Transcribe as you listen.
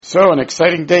So, an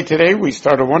exciting day today. We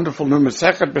start a wonderful new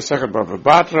Masechet Bava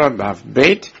Bathra Daf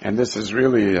Beit, and this is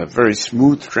really a very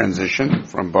smooth transition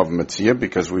from Bava Metzia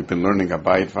because we've been learning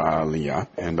Abayit Va'aliyah.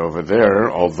 And over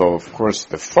there, although of course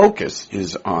the focus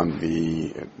is on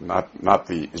the not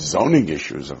the zoning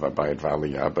issues of Abayit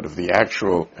Va'aliyah, but of the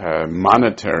actual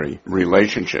monetary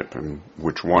relationship in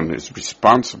which one is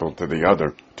responsible to the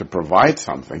other to provide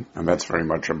something, and that's very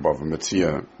much a Bava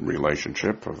Metzia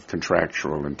relationship of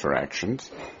contractual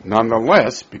interactions.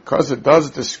 Nonetheless, because it does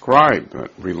describe the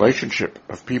relationship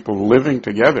of people living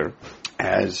together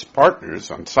as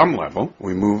partners on some level,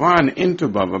 we move on into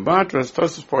Bava Bathra, as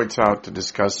Tosfos points out, to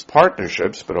discuss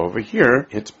partnerships, but over here,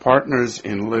 it's partners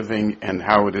in living and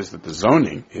how it is that the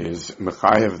zoning is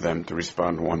mechayev them to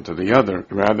respond one to the other,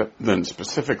 rather than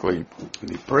specifically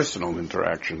the personal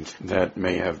interactions that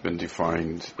may have been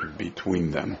defined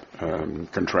between them,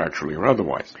 contractually or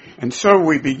otherwise. And so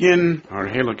we begin our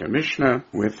Halakha Mishnah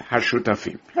with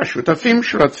Hashutafim. Hashutafim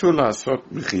shratzu la'asot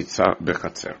mechitza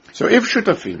bechatzer. So if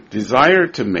Shutafim desire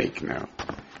to make now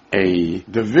a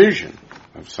division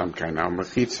of some kind. Now,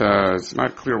 mechitza, it's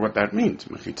not clear what that means.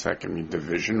 Mechitza can mean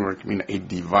division, or it can mean a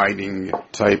dividing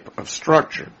type of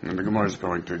structure. And the Gemara is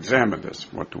going to examine this.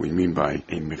 What do we mean by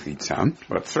a mechitza?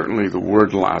 But certainly the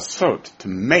word lasot, to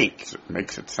make,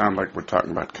 makes it sound like we're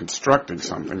talking about constructing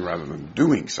something rather than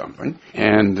doing something.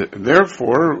 And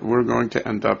therefore, we're going to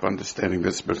end up understanding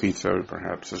this mechitza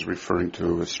perhaps as referring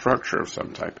to a structure of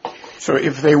some type. So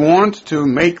if they want to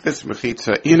make this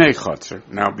mechitza in a chutzner,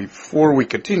 now before we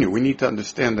continue, we need to understand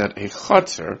that a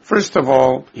chutzner, first of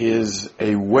all, is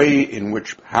a way in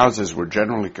which houses were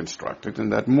generally constructed,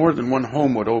 and that more than one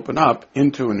home would open up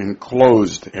into an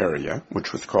enclosed area,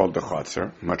 which was called the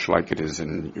chutzner, much like it is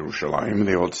in Yerushalayim,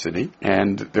 the old city.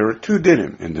 And there are two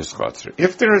dinim in this chutzner.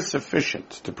 If there is sufficient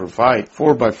to provide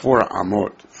 4x4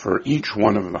 amot for each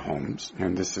one of the homes,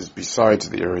 and this is besides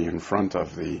the area in front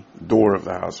of the door of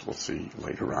the house, we'll see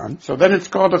later on. So then it's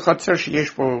called a chutzner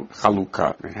sheyesh bo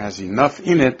chalukah. It has enough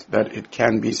in it that it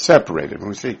can be separated. When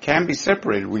we say it can be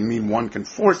separated, we mean one can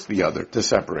force the other to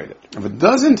separate it. If it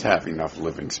doesn't have enough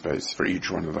living space for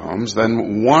each one of the homes,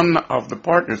 then one of the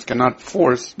partners cannot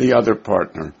force the other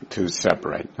partner to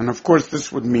separate. And of course,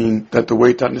 this would mean that the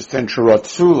way to understand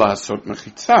shiratzu la'asot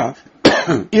mechitza,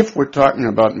 if we're talking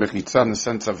about mechitza in the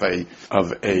sense of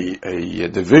a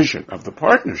division of the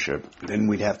partnership, then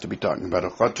we'd have to be talking about a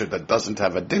chutzner that doesn't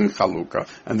have a din chalukah,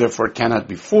 and therefore cannot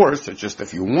be forced. It's just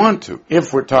if you want to.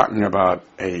 If we're talking about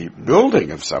a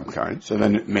building of some kind, so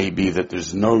then it may be that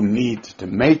there's no need to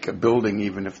make a building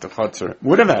even if the chutzner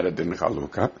would have had a din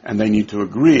chalukah, and they need to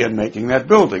agree on making that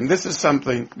building. This is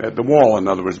something that the wall, in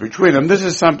other words, between them, this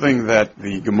is something that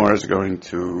the Gemara is going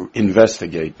to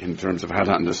investigate in terms of how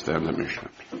to understand the Mishnah.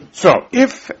 So,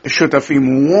 if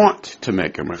Shutafim want to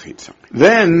make a mechitza,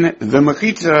 then the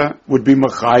mechitza would be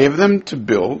mechayev them to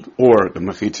build, or the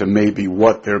mechitza may be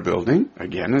what they're building,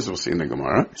 again, as we'll see in the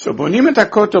Gemara. So, bonim et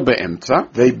hakoto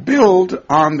be'emtza, they build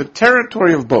on the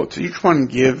territory of both. So each one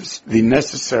gives the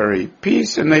necessary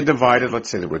piece, and they divide it. Let's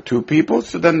say there were two people,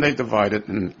 so then they divide it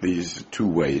in these two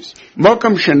ways.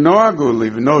 Mokam shenoagu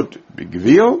livnot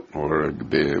b'gvil, or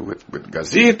with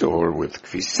gazit, or with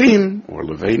kfisim, or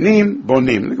leveinim,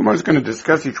 bonim. The Gemara is going to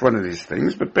discuss each one of these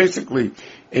things, but basically,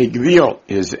 a gvil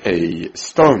is a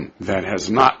stone that has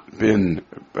not been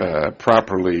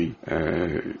properly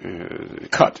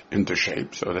cut into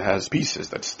shape, so it has pieces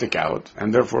that stick out,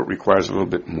 and therefore it requires a little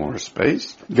bit more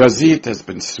space. Gazit has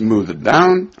been smoothed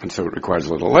down, and so it requires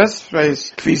a little less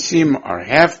space. Kfisim are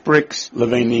half bricks,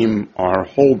 leveinim are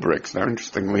whole bricks. Now,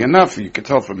 interestingly enough, you can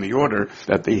tell from the order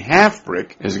that the half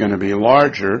brick is going to be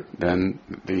larger than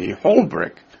the whole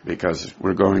brick, because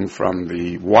we're going from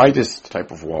the widest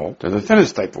type of wall to the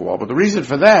thinnest type of wall. But the reason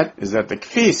for that is that the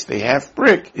kfis, the half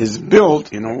brick, is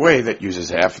built in a way that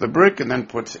uses half the brick and then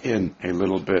puts in a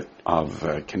little bit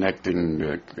of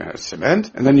connecting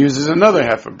cement, and then uses another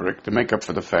half a brick to make up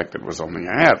for the fact that it was only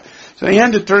a half. So in the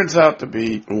end, it turns out to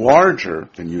be larger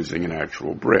than using an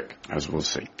actual brick, as we'll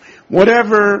see.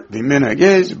 Whatever the minhag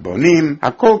is, bonim,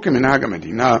 hakol keminhag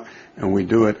hamedina, and we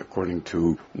do it according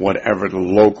to whatever the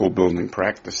local building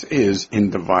practice is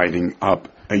in dividing up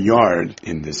a yard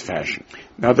in this fashion.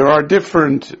 Now, there are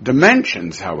different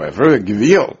dimensions, however. A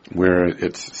gvil, where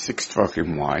it's 6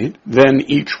 tvachim wide, then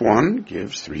each one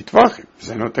gives 3 tvachim.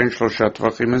 Zenoten shlosha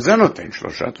tvachim and zenoten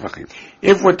shlosha tvachim.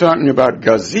 If we're talking about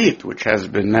gazit, which has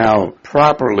been now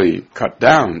properly cut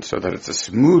down so that it's a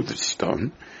smooth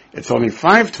stone, it's only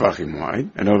 5 tvachim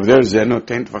wide, and over there,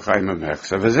 zenoten tvachim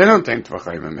emechsa, v'zenoten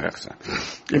tvachim emechsa.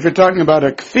 If you're talking about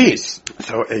a kfis,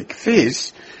 so a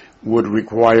kfis would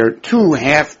require 2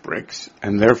 half bricks,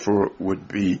 and therefore would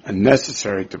be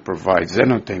necessary to provide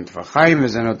zenoten tvachayim,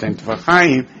 zenoten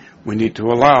tvachayim. We need to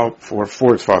allow for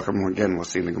 4 tefachim. Again, we'll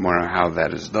see in the Gemara how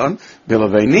that is done.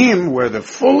 Bilaveinim, where the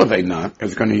full aveinah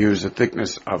is going to use a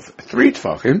thickness of 3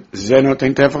 tefachim.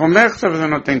 Zenoten tefachim mechza,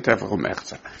 zenoten tefachim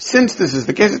mechza. Since this is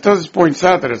the case, it points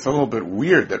out that it's a little bit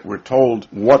weird that we're told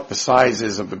what the size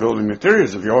is of the building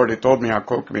materials. If you already told me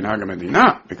hakol k'minhag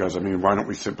medina, because why don't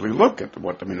we simply look at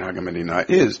what the minhag medina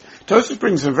is? Tosfos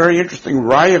brings a very interesting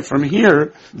raya from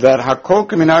here that hakol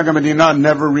k'minhag medina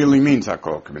never really means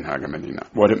hakol k'minhag medina.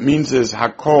 What it means is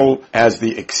hakol as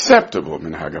the acceptable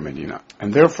minhag medina,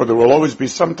 and therefore there will always be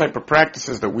some type of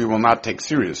practices that we will not take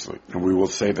seriously, and we will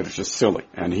say that it's just silly.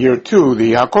 And here too,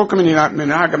 the hakol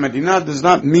minhag medina does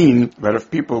not mean that if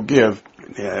people give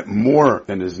more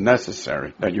than is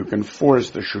necessary, that you can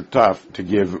force the shutaf to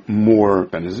give more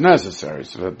than is necessary.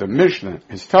 So that the Mishnah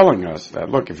is telling us that,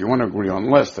 look, if you want to agree on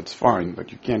less, that's fine,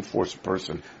 but you can't force a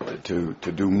person to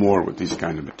do more with these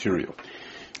kind of material.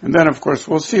 And then, of course,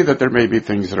 we'll see that there may be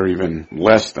things that are even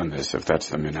less than this, if that's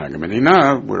the minhag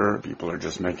medina, where people are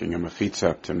just making a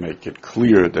mechitza to make it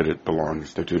clear that it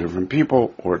belongs to 2 different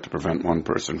people, or to prevent one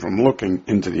person from looking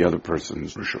into the other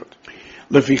person's reshut.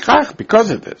 Lefichach, because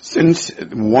of this, since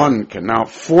one can now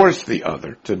force the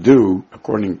other to do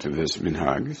according to this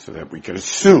minhag, so that we can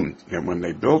assume that when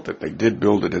they built it, they did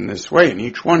build it in this way, and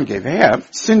each one gave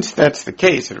half. Since that's the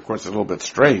case, and of course it's a little bit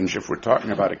strange, if we're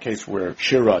talking about a case where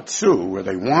shiratsu, where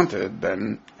they wanted,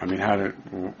 then,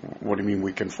 what do you mean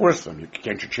we can force them?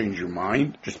 Can't you change your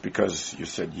mind just because you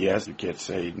said yes? You can't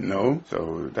say no.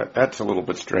 So that's a little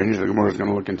bit strange. The Gemara is going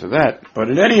to look into that. But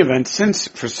in any event, since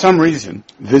for some reason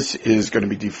this is going to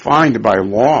be defined by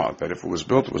law, that if it was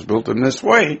built in this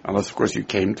way, unless of course you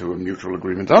came to a mutual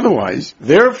agreement otherwise,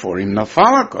 therefore,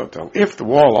 if the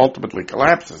wall ultimately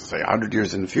collapses, say 100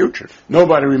 years in the future,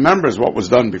 nobody remembers what was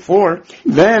done before,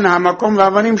 then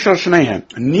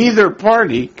neither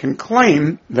party can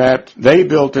claim that they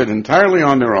built it entirely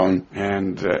on their own,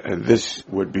 and this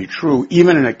would be true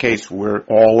even in a case where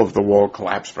all of the wall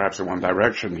collapsed perhaps in one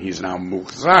direction. He's now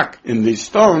muchzak in these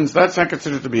stones. That's not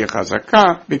considered to be a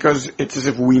chazakah, because it's as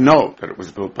if we know that it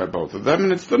was built by both of them,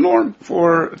 and it's the norm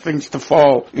for things to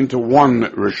fall into one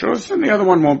rishus, and the other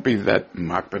one won't be that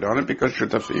makbid on it, because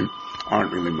shutafim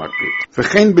aren't really makbid.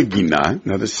 V'chein begina,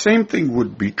 now the same thing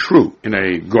would be true in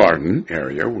a garden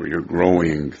area where you're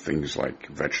growing things like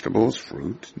vegetables,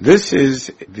 fruit. This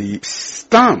is the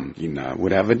stam gina,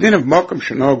 would have a din of makom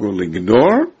shenogu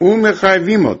ligdor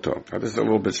umechayvim oto. Now this is a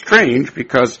little bit strange,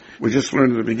 because we just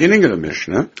learned at the beginning of the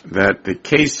Mishnah that the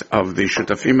case of the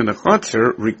shutafim and the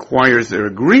chotzer requires their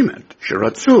agreement.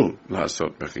 Shiratzul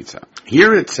lasot bechitza.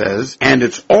 Here it says, and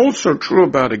it's also true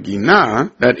about a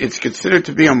gina, that it's considered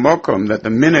to be a mokum that the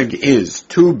minhag is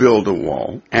to build a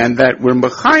wall, and that we're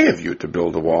mechayev you to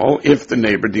build a wall if the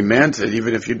neighbor demands it,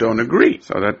 even if you don't agree.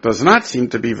 So that does not seem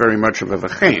to be very much of a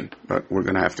v'chein, but we're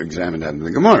going to have to examine that in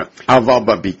the Gemara. Aval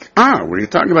babik'ah, where you're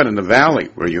talking about in the valley,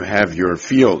 where you have your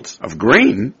fields of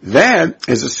grain, that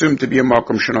is assumed to be a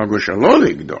mokum shenogu shelo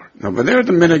ligdor. Now, over there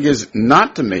the minhag is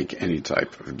not to make any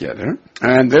type of getter,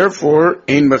 and therefore,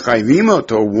 ein mechayvim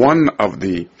oto, one of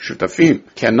the shutafim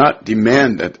cannot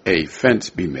demand that a fence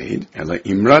be made. Ela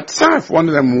imratza, if one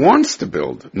of them wants to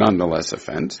build, nonetheless a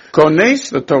fence,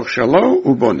 kones l'toch shalo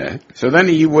uboneh, so then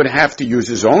he would have to use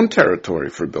his own territory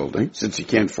for building, since he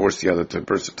can't force the other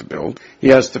person to build. He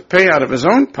has to pay out of his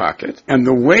own pocket, and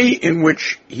the way in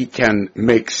which he can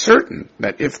make certain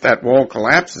that if that wall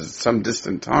collapses at some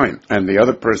distant time, and the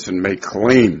other person may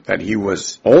claim that he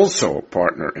was also a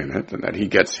partner in it, and that he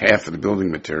gets half of the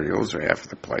building materials or half of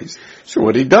the place. So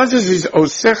what he does is he's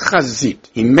oseh chazit.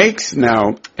 He makes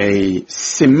now a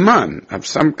siman of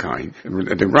some kind. The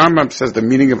Rambam says the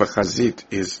meaning of a chazit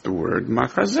is the word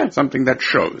machazeh, something that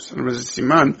shows. And a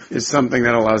siman is something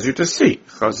that allows you to see.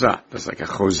 Chazah, that's like a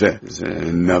chozeh, is a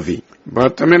navi.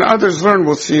 But others learn,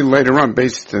 we'll see later on,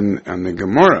 based on the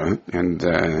Gemara and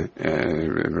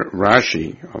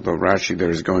Rashi, although Rashi there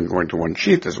is going to one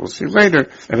sheet, as we'll see later,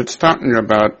 that it's talking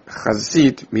about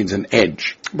chazit means an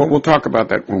edge. But we'll talk about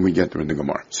that when we get to the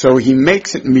Gemara. So he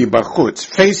makes it mibachutz,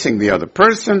 facing the other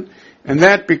person, and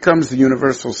that becomes the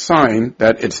universal sign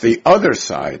that it's the other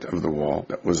side of the wall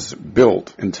that was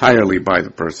built entirely by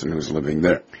the person who's living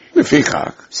there.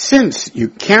 Since you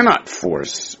cannot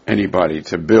force anybody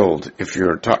to build if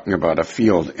you're talking about a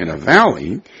field in a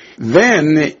valley,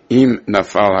 then im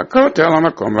nafal hakotel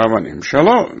hamakom v'avanim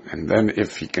shalom. And then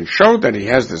if he can show that he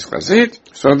has this chazit,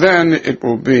 so then it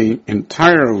will be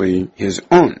entirely his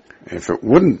own. If it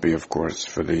wouldn't be, of course,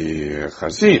 for the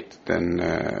chazit, then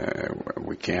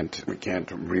we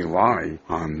can't rely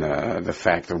on the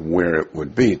fact of where it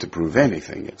would be to prove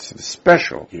anything. It's the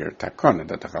special here, takana,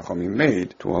 that the Chachamim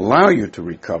made to allow you to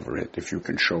recover it if you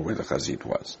can show where the chazit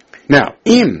was. Now,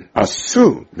 im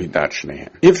asu midat shnehem.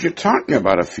 If you're talking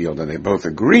about a field and they both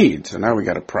agreed, so now we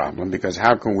got a problem, because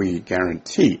how can we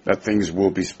guarantee that things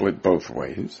will be split both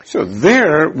ways? So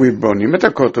there, we bonim et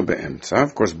hakoto be'emtza.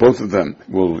 Of course, both of them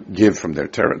will give from their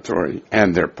territory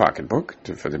and their pocketbook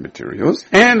for the materials.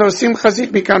 And osim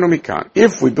chazit mikan umikan.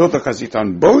 If we build a chazit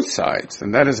on both sides,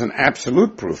 then that is an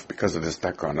absolute proof because of this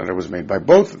takana that was made by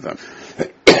both of them.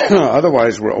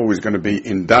 Otherwise, we're always going to be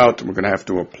in doubt, and we're going to have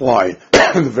to apply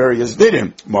the various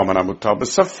didim. Maman amutar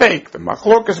b'safek. The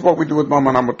machlok is what we do with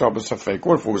maman amutar b'safek.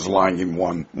 Or if it was lying in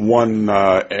one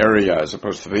area as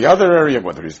opposed to the other area,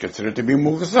 whether it's considered to be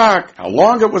muhzak, how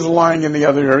long it was lying in the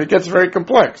other area, it gets very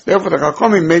complex. Therefore, the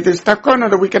Chachamim made this takana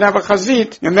that we can have a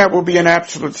chazit, and that will be an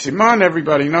absolute siman.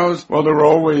 Everybody knows, well, there were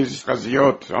always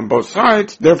chaziot on both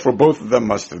sides, therefore both of them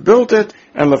must have built it,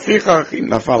 and lefichach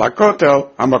nafal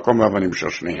hakotel hamakom avanim shel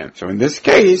shnehem. So in this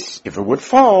case, if it would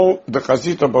fall, the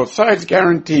chazit on both sides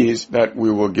guarantees that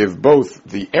we will give both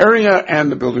the area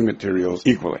and the building materials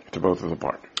equally to both of the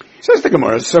partners. Says the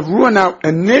Gemara, Savrua, now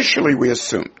initially we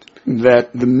assumed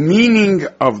that the meaning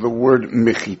of the word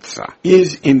mechitza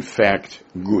is in fact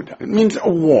good. It means a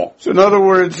wall. So in other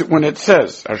words, when it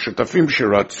says, Ashutafim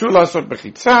shiratzu lasot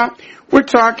mechitza, we're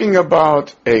talking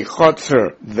about a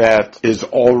chotzer that is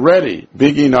already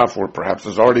big enough, or perhaps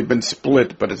has already been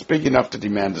split, but it's big enough to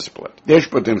demand a split. Yesh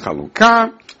bodin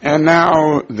chalukah, and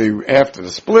now after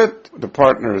the split, the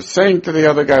partner is saying to the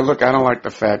other guy, look, I don't like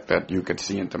the fact that you could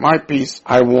see into my piece.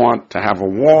 I want to have a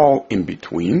wall in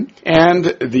between. And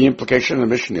the implication of the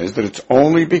mission is that it's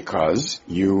only because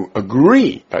you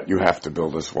agree that you have to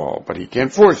build this wall, but he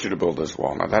can't force you to build this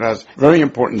wall. Now that has very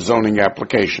important zoning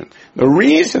application. The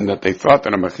reason that they thought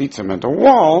that a mechitza meant a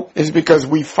wall is because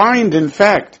we find, in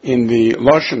fact, in the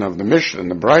Lashon of the Mishnah and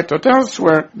the Braitot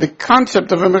elsewhere, the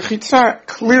concept of a mechitza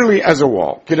clearly as a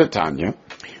wall. Kidatanya.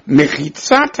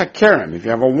 Mechitzat hakerem, if you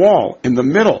have a wall in the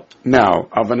middle now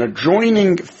of an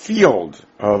adjoining field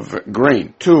of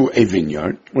grain to a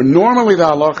vineyard, where normally the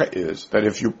halacha is that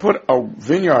if you put a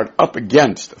vineyard up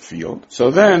against a field, so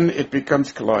then it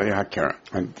becomes kalai hakerem,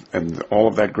 and all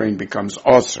of that grain becomes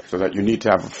osir, so that you need to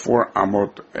have a 4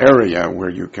 amot area where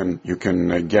you can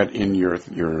get in your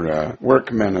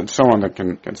workmen and so on that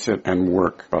can sit and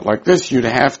work. But like this, you'd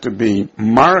have to be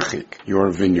marchik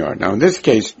your vineyard. Now in this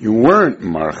case, you weren't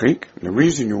marchik. The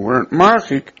reason you weren't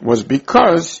marchik was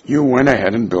because you went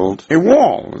ahead and built a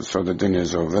wall. So the din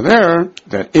is over there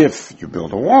that if you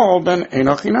build a wall, then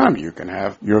enochinami, you can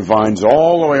have your vines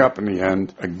all the way up in the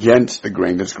end against the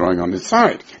grain that's growing on the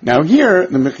side. Now here,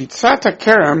 the mechitzat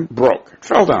hakerem broke. It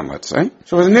fell down, let's say.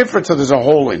 So it was an ifrit, so there's a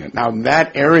hole in it. Now in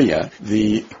that area,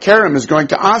 the kerem is going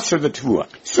to aser the tvua.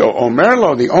 So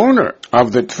Omerlo, the owner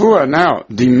of the tvua, now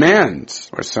demands,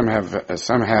 or some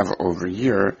have over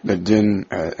here the din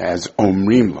as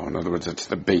omrimlo. In other words, it's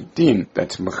the beit din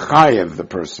that's mechayev the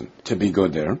person to be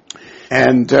goder.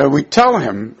 And we tell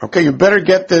him, okay, you better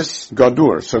get this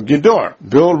gadur. So gidor,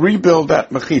 rebuild that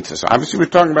mechitza. So obviously we're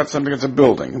talking about something that's a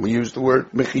building, and we use the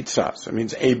word mechitza. So it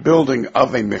means a building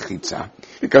of a mechitza.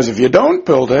 Because if you don't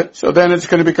build it, so then it's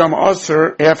going to become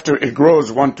osir after it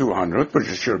grows 1/200, which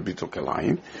is sure bitul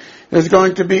kelayim. There's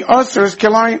going to be osir's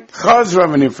kelayim. Chazra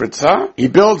v'nifritza. He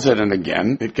builds it, and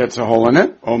again, it gets a hole in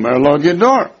it. Omer lo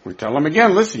gidor. We tell him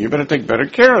again, listen, you better take better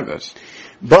care of this.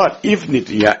 But if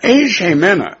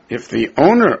the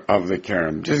owner of the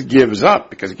kerem just gives up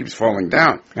because it keeps falling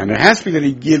down, and it has to be that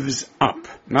he gives up,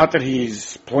 not that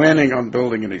he's planning on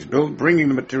building and he's bringing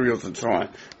the materials and so on,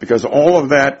 because all of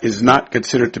that is not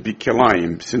considered to be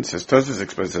kilayim, since as Tosfos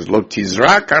expresses, lo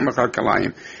tizra karmachal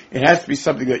kilayim, it has to be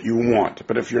something that you want.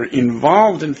 But if you're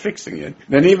involved in fixing it,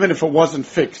 then even if it wasn't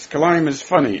fixed, kilayim is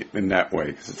funny in that way,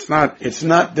 because it's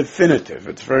not definitive,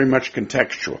 it's very much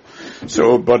contextual.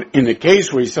 So, but in the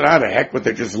case where he said, the heck with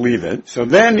it, just leave it, so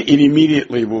then it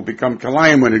immediately will become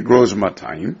kilayim when it grows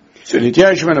matayim. So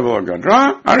Nityash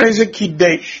Gadra, Areza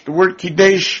Kidesh. The word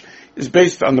Kidesh is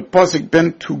based on the pasuk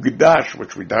Ben tu Gdash,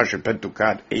 which we dash Ben tu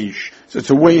Kad Eish. So it's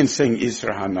a way in saying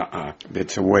Isra Hana'ah.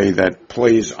 It's a way that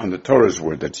plays on the Torah's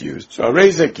word that's used. So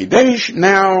Areza Kidesh,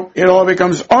 now it all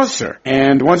becomes Osir.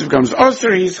 And once it becomes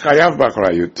Osir, he's Chayav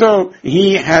B'Achrayuto.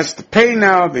 He has to pay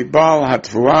now the Baal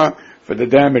HaTvuah for the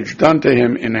damage done to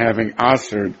him in having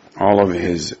asered all of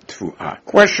his tu'ah.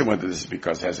 Question whether this is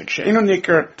because hezek she'enu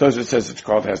nicker. Tosfos says it's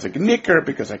called hezek nicker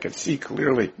because I can see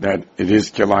clearly that it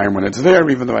is kilayim when it's there,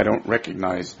 even though I don't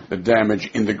recognize the damage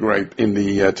in the grape, in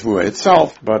the tu'ah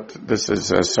itself. But this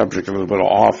is a subject a little bit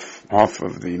off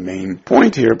of the main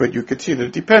point here, but you could see that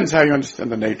it depends how you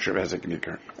understand the nature of hezek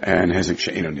nicker and hezek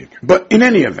she'enu nicker. But in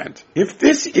any event, if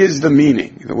this is the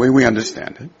meaning, the way we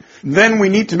understand it, then we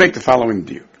need to make the following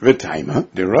diuk. V'taima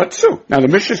deratzu. Now the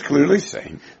Mishnah is clearly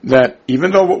saying that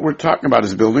even though what we're talking about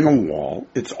is building a wall,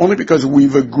 it's only because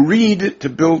we've agreed to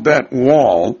build that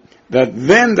wall that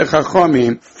then the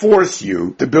Chachamim force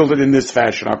you to build it in this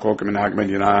fashion,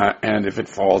 and if it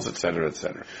falls, etc.,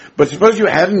 etc. But suppose you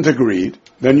hadn't agreed,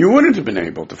 then you wouldn't have been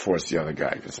able to force the other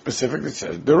guy. It specifically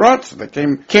says, Deratz, that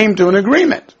came to an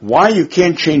agreement. Why you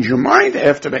can't change your mind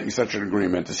after making such an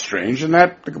agreement is strange, and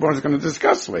that the Gemara is going to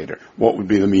discuss later. What would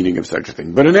be the meaning of such a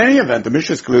thing? But in any event, the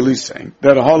Mishnah is clearly saying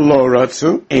that Halo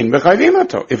Ratzu ein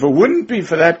b'chayvim. If it wouldn't be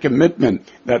for that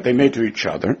commitment that they made to each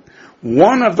other,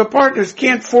 one of the partners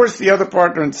can't force the other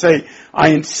partner and say, I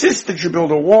insist that you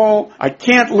build a wall. I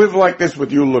can't live like this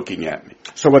with you looking at me.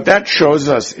 So what that shows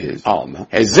us is, Alma,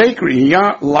 Hezek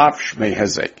Riyah Lav Shmei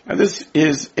Hezek. Now this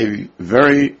is a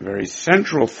very, very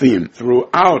central theme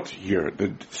throughout here, the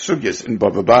sugyas in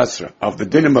Bava Bathra, of the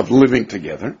dinim of living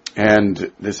together.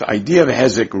 And this idea of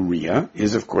Hezek Riyah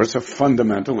is, of course, a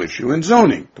fundamental issue in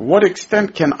zoning. To what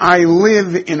extent can I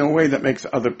live in a way that makes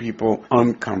other people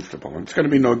uncomfortable? And it's going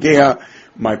to be Nogea,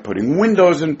 my putting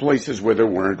windows in places where there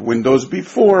weren't windows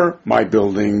before, my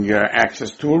building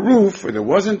access to a roof where there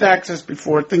wasn't access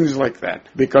before, things like that.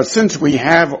 Because since we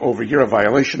have over here a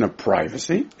violation of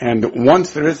privacy, and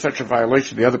once there is such a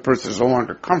violation, the other person is no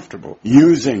longer comfortable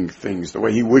using things the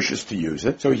way he wishes to use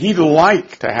it. So he'd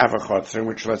like to have a chutzner in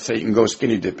which, let's say, he can go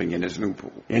skinny dipping in his new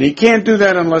pool. And he can't do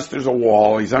that unless there's a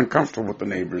wall. He's uncomfortable with the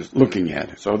neighbors looking at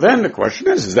it. So then the question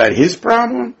is that his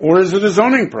problem? Or is it a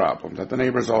zoning problem that the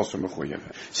neighbors also mechuyev?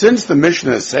 Since the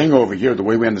Mishnah is saying over here, the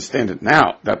way we understand it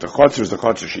now, that the chotzer is the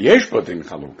chotzer sheyesh b'din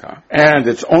chalukah, and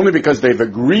it's only because they've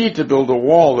agreed to build a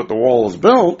wall that the wall is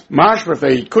built, mashma, if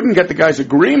they couldn't get the guy's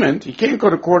agreement, he can't go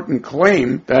to court and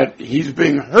claim that he's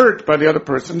being hurt by the other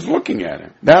person's looking at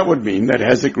him. That would mean that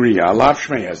hezek riyah, lav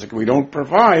shmei hezek, we don't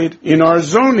provide in our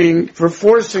zoning for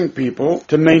forcing people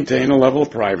to maintain a level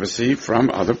of privacy from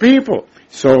other people.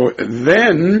 So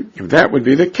then, if that would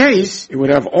be the case, it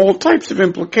would have all types of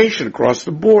implication across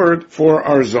the board for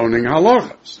our zoning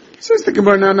halachas. Says the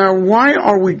Gemara, now why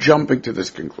are we jumping to this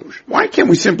conclusion? Why can't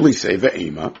we simply say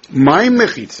ve'ema, my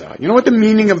mechitza? You know what the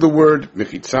meaning of the word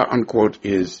mechitza, unquote,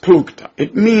 is? Plukta.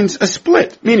 It means a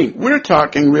split. Meaning, we're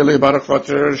talking really about a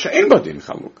chotzer she'en badin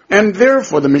chaluk. And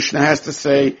therefore the Mishnah has to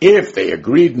say, if they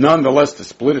agreed nonetheless to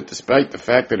split it despite the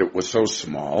fact that it was so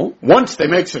small, once they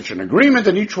make such an agreement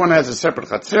and each one has a separate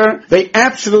chotzer, they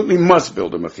absolutely must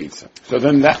build a mechitza. So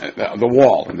then the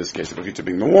wall, in this case the mechitza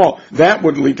being the wall, that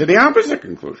would lead to the opposite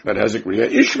conclusion. That hezek riyah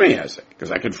ishmei hezek,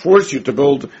 because I can force you to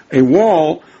build a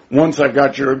wall once I've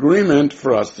got your agreement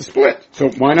for us to split. So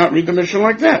why not read the Mishnah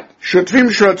like that?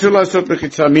 Shotvim shoratzu lasot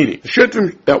mechitza, meaning the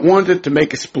shotvim that wanted to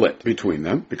make a split between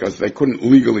them because they couldn't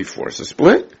legally force a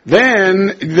split,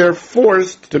 then they're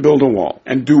forced to build a wall.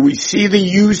 And do we see the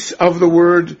use of the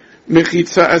word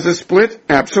mechitza as a split?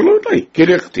 Absolutely.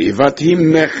 It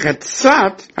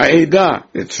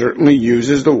certainly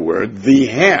uses the word the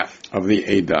half of the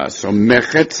Eidah. So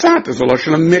mechetzat is a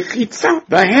lashon of mechitza.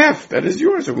 The half, that is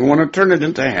yours. If we want to turn it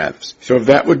into halves. So if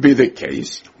that would be the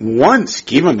case, once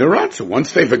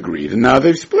they've agreed and now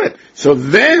they've split. So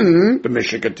then, the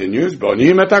Mishnah continues,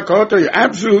 bonim et hakoto, you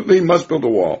absolutely must build a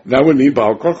wall. That would mean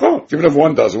bal kocho. Even if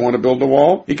one doesn't want to build a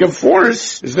wall,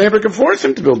 his neighbor can force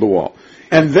him to build a wall.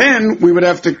 And then we would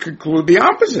have to conclude the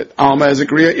opposite. Alma hezek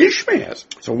riyah ishmei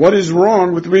hezek. So what is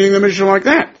wrong with reading the Mishnah like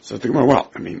that? So think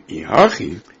about,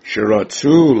 ihachi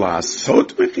shiratzu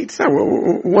lasot mechitza.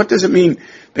 What does it mean?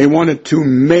 They wanted to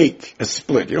make a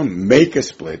split. You don't make a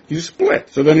split, you split.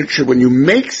 So then when you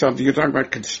make something, you're talking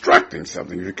about constructing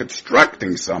something. If you're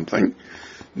constructing something,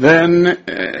 then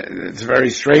it's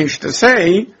very strange to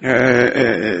say,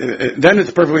 then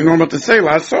it's perfectly normal to say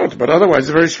lasot, but otherwise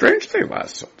it's very strange to say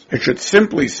lasot. It should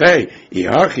simply say,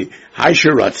 ihachi, hai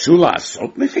shiratzu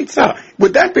lasot mechitza.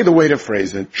 Would that be the way to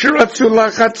phrase it? Shiratzu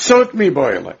lachatzot mi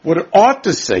boile. What it ought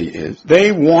to say is,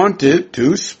 they wanted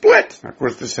to split. Now, of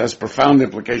course, this has profound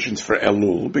implications for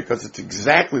Elul, because it's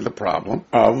exactly the problem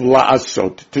of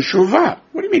la'asot teshuvah.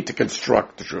 What do you mean to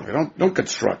construct teshuvah? Don't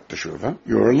construct teshuvah.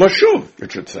 You're lashuv. It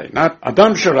should say. Not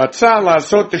Adam sheratza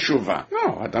la'asot teshuvah.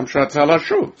 No, Adam sheratza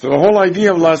la'shuv. So the whole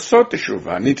idea of la'asot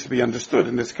teshuvah needs to be understood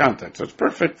in this context. So it's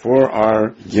perfect for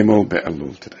our Gimel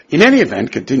Be'elul today. In any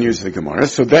event, continues the Gemara,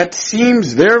 so that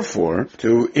seems therefore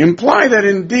to imply that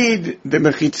indeed the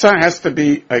mechitza has to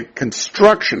be a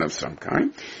construction of some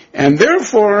kind. And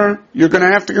therefore, you're going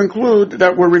to have to conclude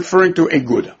that we're referring to a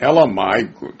good.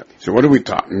 Elamai good. So what are we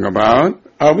talking about?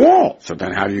 A wall. So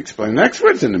then how do you explain the next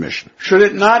words in the Mishnah? Should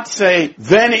it not say,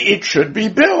 then it should be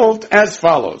built as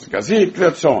follows? Gazit,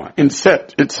 and so on.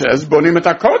 Instead, it says, bonim et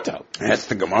hakotel. That's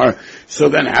the Gemara. So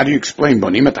then how do you explain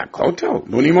bonim et hakotel?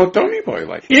 Bonim otoni boy.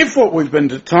 Like, if what we've been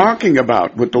talking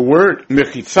about with the word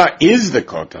mechitza is the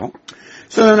kotel,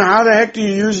 so then how the heck do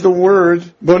you use the word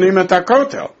bonim et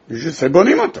hakotel? You should say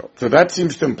bonimoto. So that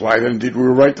seems to imply that indeed we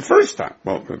were right the first time.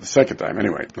 Well, the second time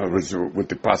anyway. In other words, with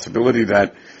the possibility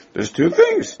that there's two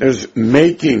things. There's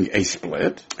making a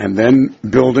split and then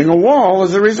building a wall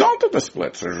as a result of the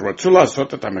split. So there's rotzula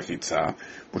sota tamechitza,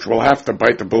 which will have to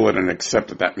bite the bullet and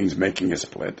accept that means making a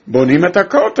split. Bonim et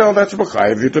hakotel, that's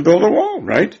b'chayev you to build a wall,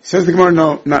 right? Says the Gemara,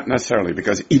 no, not necessarily,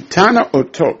 because itana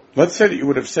oto. Let's say that you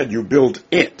would have said you build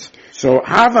it. So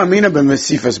hava mina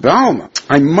b'mesifas ba'alma.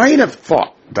 I might have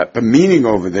thought that the meaning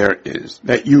over there is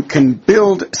that you can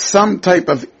build some type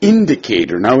of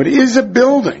indicator. Now it is a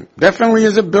building, definitely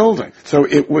is a building. So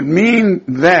it would mean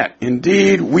that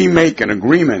indeed we make an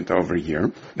agreement over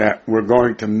here that we're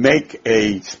going to make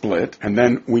a split and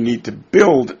then we need to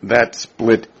build that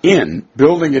split in.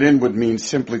 Building it in would mean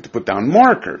simply to put down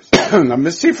markers. Now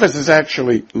mesifas is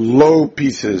actually low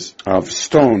pieces of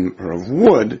stone or of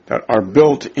wood that are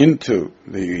built into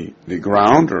the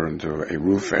ground or into a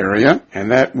roof area,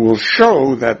 and that will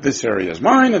show that this area is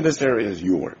mine and this area is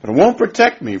yours. But it won't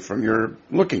protect me from your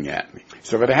looking at me.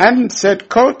 So if it hadn't said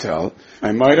kotel,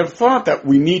 I might have thought that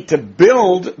we need to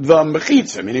build the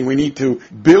mechitza, meaning we need to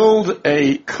build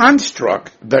a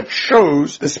construct that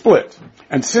shows the split.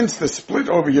 And since the split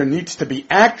over here needs to be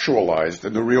actualized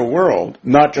in the real world,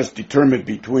 not just determined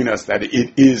between us that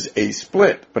it is a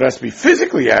split, but has to be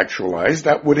physically actualized,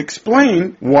 that would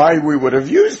explain why we would have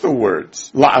used the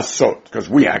words la'asot, because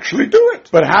we actually do it.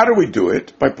 But how do we do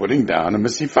it? By putting down a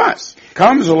mesifas.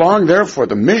 Comes along, therefore,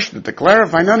 the Mishnah to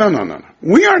clarify, no.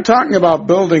 We are talking about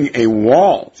building a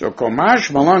wall. So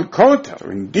komash malan kotel. So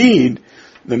indeed,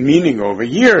 the meaning over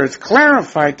here is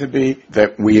clarified to be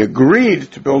that we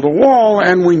agreed to build a wall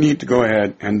and we need to go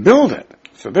ahead and build it.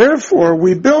 So therefore,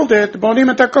 we build it, bonim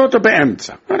et hakotel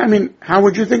be'emtza. But I mean, how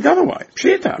would you think otherwise?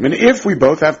 Pshita. I mean, if we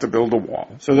both have to build a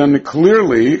wall, so then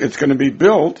clearly it's going to be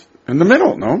built in the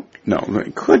middle, no? No,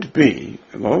 it could be.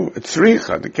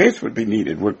 The case would be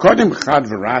needed. What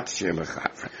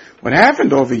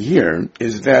happened over here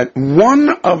is that one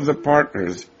of the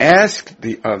partners asked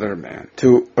the other man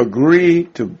to agree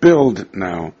to build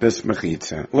now this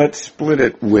mechitza. Let's split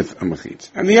it with a mechitza.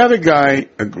 And the other guy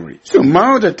agreed. So,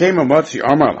 ma'od atema motzi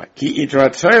amalai, ki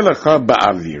itratzai lecha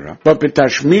ba'avira, but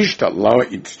betashmishta lo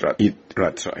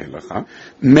itratzai lecha.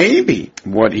 Maybe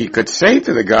what he could say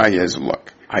to the guy is,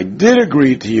 look, I did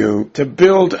agree to you to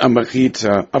build a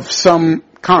mechitza of some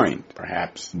kind,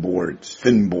 perhaps boards,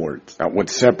 thin boards that would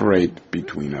separate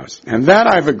between us. And that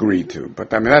I've agreed to,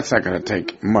 but I mean that's not going to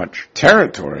take much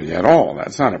territory at all.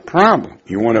 That's not a problem.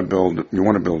 You want to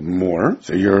build more,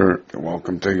 so you're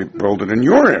welcome to build it in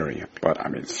your area. But I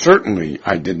mean certainly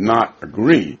I did not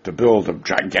agree to build a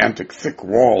gigantic thick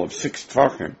wall of 6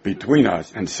 tefachim between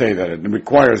us and say that it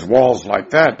requires walls like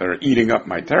that are eating up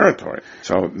my territory.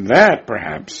 So that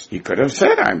perhaps he could have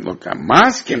said, I'm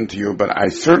masking to you, but I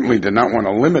certainly did not want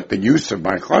to limit the use of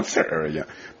my chutzner area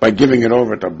by giving it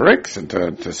over to bricks and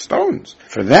to stones.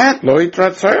 For that, lo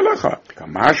yitratzai lecha.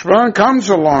 Kamashba comes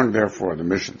along, therefore, the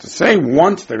mission to say,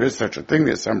 once there is such a thing,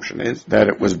 the assumption is that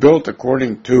it was built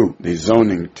according to the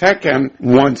zoning teken,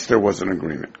 once there was an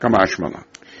agreement. Kamashma.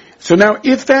 So now,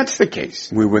 if that's the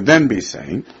case, we would then be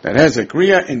saying that Hezek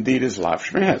Kriya indeed is Lav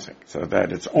Shmei Hezek. So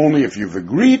that it's only if you've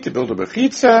agreed to build a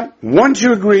Bechitza, once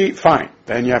you agree, fine.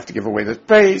 Then you have to give away the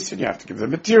space, and you have to give the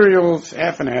materials,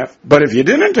 half and half. But if you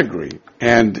didn't agree,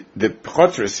 and the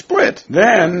Chotzer is split,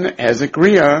 then Hezek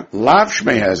Kriya, Lav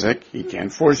Shmei Hezek, he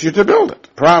can't force you to build it.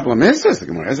 Problem is, says the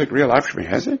Gemara, Hezek Kriya, Lav Shmei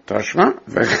Hezek, Tashma,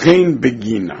 V'chein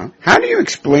Begina. How do you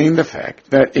explain the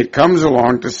fact that it comes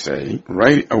along to say,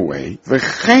 right away,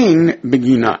 V'chein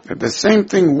Begina, that the same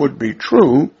thing would be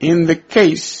true in the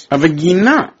case of a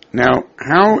Gina? Now,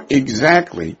 how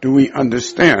exactly do we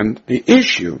understand the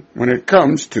issue when it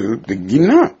comes to the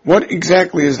Gina? What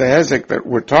exactly is the hezek that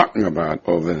we're talking about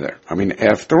over there? I mean,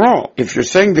 after all, if you're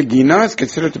saying the Gina is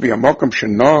considered to be a mokum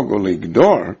shenog or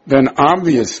ligdor, then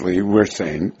obviously we're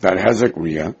saying that hezek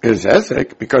ria is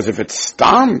hezek, because if it's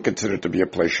stam considered to be a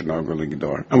place shenog or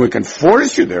ligdor, and we can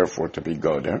force you therefore to be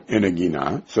goder in a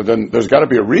Gina, so then there's got to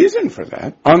be a reason for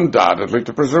that, undoubtedly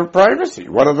to preserve privacy.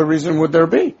 What other reason would there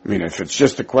be? I mean, if it's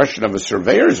just a question of a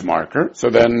surveyor's marker, so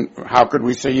then how could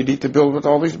we say you need to build with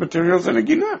all these materials in a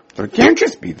Gina? So it can't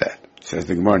just be that. Says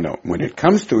the Gemara, no. When it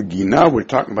comes to a Gina, we're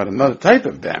talking about another type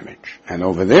of damage. And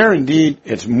over there, indeed,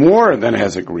 it's more than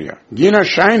hezek ria. Gina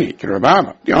shiny,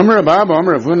 kirababa. The Amr Ababa,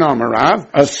 Amr Avuna, Amr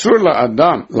Rav, Asur la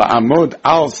Adam, la Amod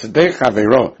al Sedei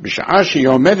Chavero, B'sha'ashi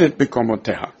Yomedet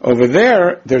B'komoteha. Over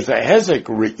there, there's a hezek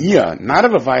ria, not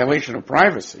of a violation of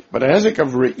privacy, but a hezek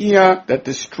of ria that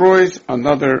destroys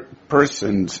another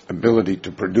person's ability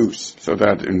to produce. So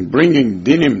that in bringing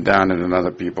dinim down at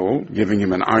another people, giving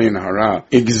him an ayin hara,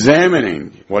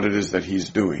 examining what it is that he's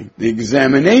doing, the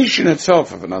examination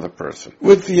itself of another person,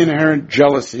 with the inherent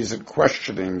jealousies and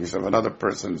questionings of another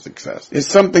person's success, is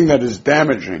something that is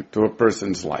damaging to a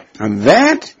person's life. And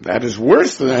that is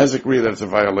worse than a hezek ria that's a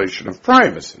violation of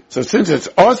privacy. So since it's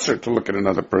usher to look at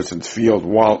another person's field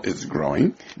while it's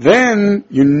growing, then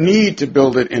you need to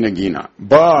build it in a gina.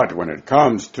 But when it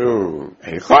comes to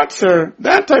a chotzer,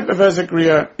 that type of hezek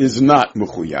ria is not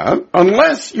mechuyav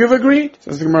unless you've agreed.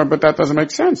 Says the Gemara, but that doesn't make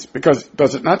sense, because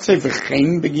does it not say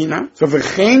v'chein begina? So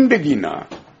v'chein begina,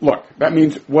 look, that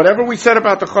means whatever we said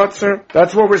about the chotzer,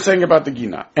 that's what we're saying about the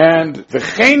gina. And the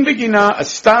chen begina, a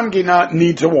stam gina,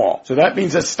 needs a wall. So that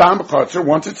means a stam chotzer,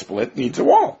 once it's split, needs a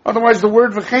wall. Otherwise, the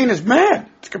word v'chein is mad.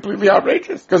 It's completely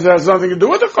outrageous, because it has nothing to do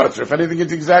with the chotzer. If anything, it's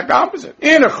the exact opposite.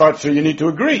 In a chotzer, you need to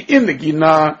agree. In the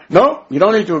gina, no, you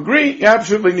don't need to agree. You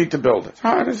absolutely need to build it.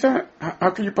 How does that?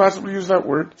 How can you possibly use that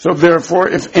word? So therefore,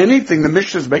 if anything, the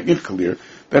Mishnah is making it clear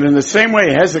that in the same way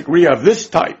hezek ria of this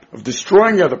type, of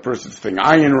destroying the other person's thing,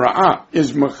 ayin ra'ah,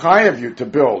 is mechayev you to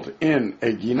build in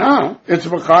a gina, it's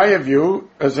mechayev you,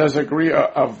 as hezek ria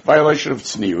of violation of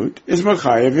tzniut, is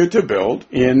mechayev you to build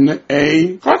in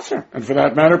a chotzer. And for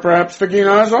that matter, perhaps the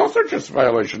gina is also just a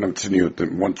violation of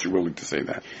tzniut, once you're willing to say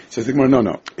that. So the Gemara,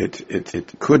 no.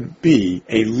 It could be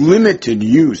a limited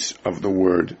use of the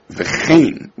word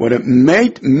v'chein. What it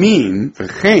might mean,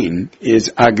 v'chein,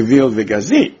 is agvil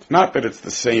v'gazit. Not that it's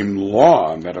the same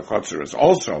law, and that a chotzer is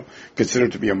also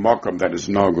considered to be a makom that is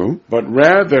nagu, but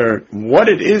rather what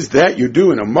it is that you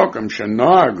do in a makom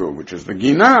shenagu, which is the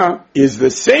gina, is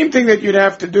the same thing that you'd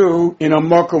have to do in a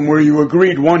makom where you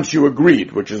agreed once you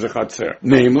agreed, which is a chotzer.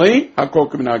 Namely, hakol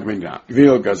k'minag minyan,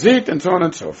 vil gazit, and so on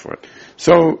and so forth.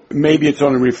 So maybe it's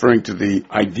only referring to the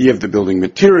idea of the building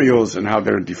materials and how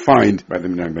they're defined by the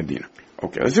minag medina.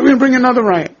 Okay, let's see, we're going to bring another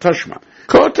riot. Tashma.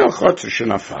 Kotel chotzer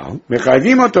shenafal,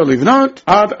 mechayvim oto livnot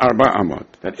ad arba amot.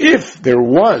 That if there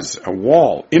was a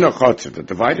wall in a chotzer that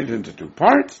divided into two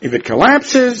parts, if it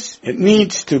collapses, it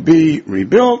needs to be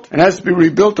rebuilt, and has to be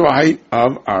rebuilt to a height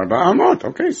of arba amot.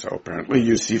 Okay, so apparently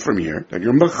you see from here that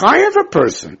you're mechayev a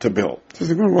person to build. So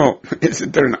well,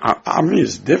 isn't there an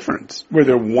obvious difference where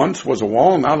there once was a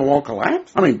wall and now the wall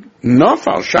collapsed? I mean,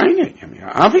 nafal shiny. I mean,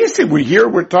 obviously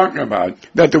we're talking about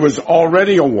that there was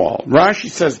already a wall. Rashi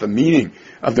says the meaning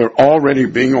of there already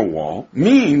being a wall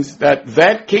means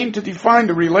that came to define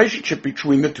the relationship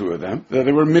between the two of them, that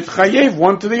they were mitchayev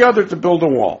one to the other to build a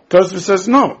wall. Tosfos says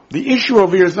no. The issue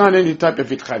over here is not any type of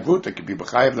itchayvut that could be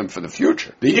b'chayev them for the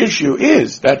future. The issue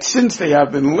is that since they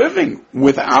have been living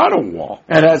without a wall,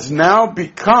 it has now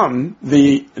become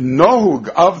the nohug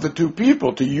of the two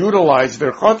people to utilize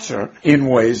their chotzer in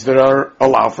ways that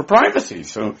allow for privacy.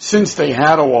 So since they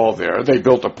had a wall there, they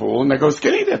built a pool and they go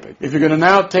skinny dipping. If you're going to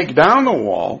now take down the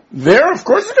wall, there of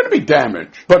course is going to be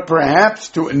damage. But perhaps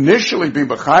to initially be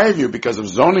b'chayev you because of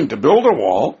zoning to build a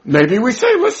wall, maybe we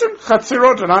say, listen,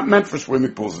 chatzirot are not meant for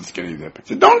swimming pools and skinny dipping.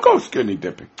 So don't go skinny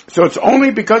dipping. So it's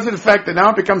only because of the fact that now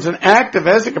it becomes an act of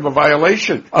hezek, of a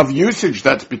violation of usage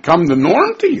that's become the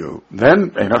norm to you,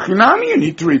 then enachinami you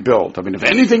need to rebuild. I mean, if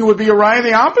anything, it would be a raya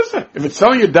the opposite. If it's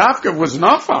telling you dafka was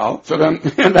nafal, so then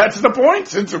and that's the point.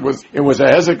 Since it was a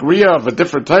hezek ria of a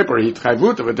different type or a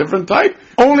hitchayvut of a different type,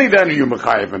 only then are you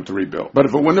mechayev him to rebuild. But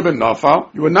if it wouldn't have been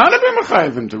nafal, you would not have been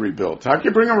mechayev him to rebuild. How can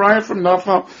you bring a raya from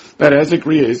nafal that hezek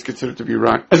ria is considered to be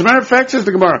raya? As a matter of fact, says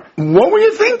the Gemara, what were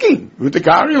you thinking? With the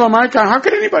Gari Lamaika, how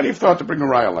could anybody have thought to bring a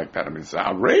raya like that? I mean, it's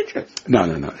outrageous. No,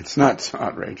 it's not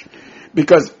outrageous.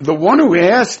 Because the one who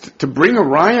asked to bring a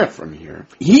raya from here,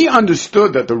 he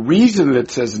understood that the reason that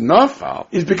it says nafal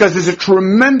is because there's a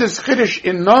tremendous chiddush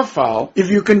in nafal if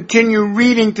you continue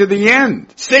reading to the end.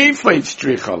 Seifeit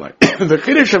strichalei. The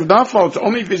chiddush of nafal is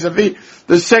only vis-a-vis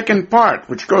the second part,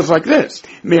 which goes like this.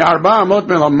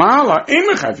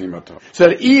 So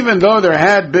that even though there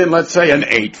had been, let's say, an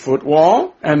 8-foot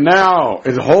wall, and now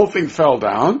the whole thing fell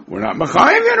down, we're not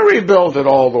mechayev you to rebuild it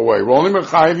all the way. We're only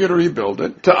mechayev you to rebuild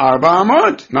it to arba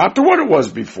amot, not to what it was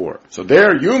before. So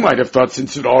there you might have thought,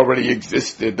 since it already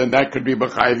existed, then that could be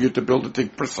mechayev you to build it to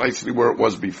precisely where it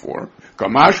was before.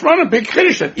 Kamashman, a big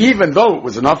chiddush that even though it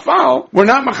was an afal, we're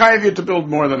not mechayev you to build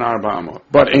more than arba amot.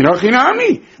 But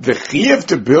enochinami, the chiyuv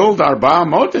to build arba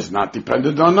amot is not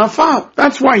dependent on nafal.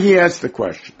 That's why he asked the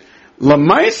question.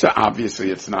 Lamaisa, obviously,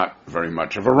 it's not very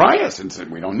much of a raya, since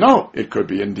we don't know. It could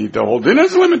be indeed the whole din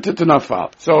is limited to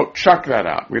nafal. So chuck that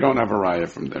out. We don't have a raya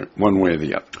from there, one way or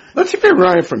the other. Let's see if we have a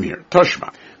raya from here.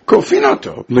 Toshma.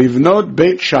 Kofinoto, livnot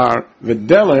beit shar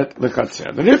v'delet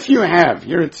lechatzer. That if you have,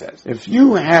 here it says, if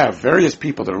you have various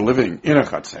people that are living in a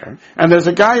chatzer, and there's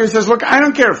a guy who says, look, I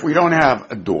don't care if we don't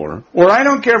have a door, or I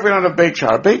don't care if we don't have beit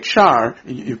shar. Beit shar,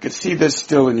 you can see this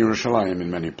still in Yerushalayim in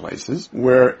many places,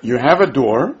 where you have a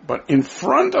door, but in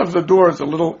front of the door is a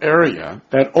little area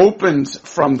that opens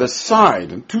from the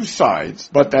side, and two sides,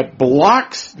 but that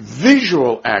blocks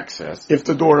visual access if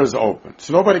the door is open.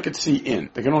 So nobody can see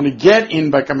in. They can only get in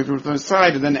by coming through to the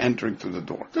side and then entering through the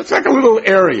door. So it's like a little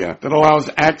area that allows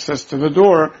access to the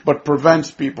door but prevents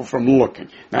people from looking.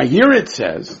 Now here it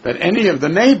says that any of the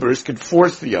neighbors could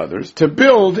force the others to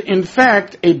build, in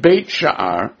fact, a beit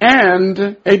sha'ar and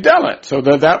a delet. So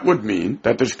that would mean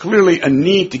that there's clearly a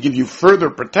need to give you further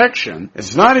protection.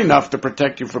 It's not enough to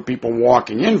protect you from people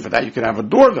walking in. For that you can have a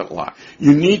door that locks.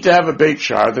 You need to have a beit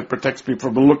sha'ar that protects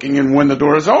people from looking in when the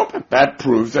door is open. That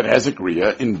proves that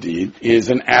hezekriya indeed is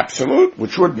an absolute,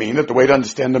 which would mean that the way to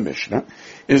understand the Mishnah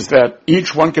is that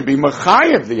each one could be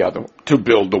mechayev the other to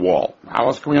build the wall. How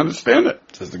else can we understand it?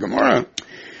 Says the Gemara.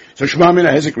 So Shema Mina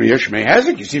Hezek Riyah Shmei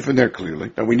Hezek, you see from there clearly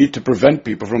that we need to prevent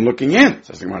people from looking in.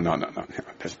 Says the Gemara, no.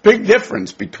 There's a big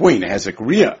difference between Hezek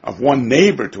Riyah of one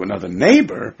neighbor to another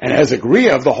neighbor and Hezek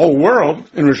Riyah of the whole world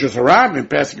in Rosh Hashanah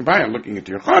passing by and looking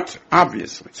into your chutzner,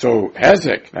 obviously. So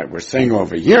Hezek, that we're saying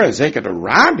over here, Hezek at a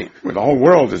Rabbin, where the whole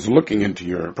world is looking into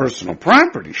your personal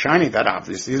property, shining, that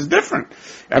obviously is different.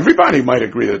 Everybody might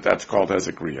agree that that's called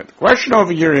Hezek Riyah. The question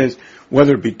over here is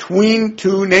whether between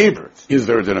two neighbors is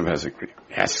there a din of Hezek Riyah.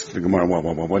 Asks the Gemara,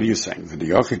 what are you saying? The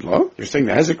Yochid Lo? You're saying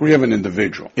the Hezek Riyah of an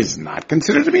individual is not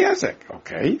considered to be Hezek.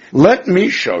 Okay. Let me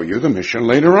show you the Mishnah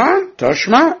later on.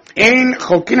 Toshma. Ein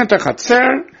cholkin et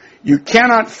chatzer. You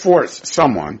cannot force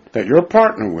someone that you're a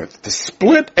partner with to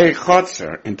split a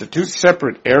chatzer into two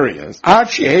separate areas. And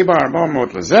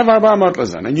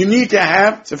you need to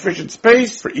have sufficient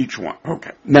space for each one.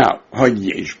 Okay. Now,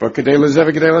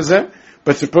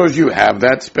 but suppose you have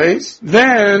that space,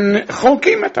 then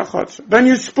cholkim et hachotzer. Then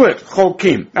you split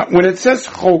cholkim. Now, when it says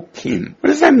cholkim, what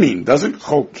does that mean? Doesn't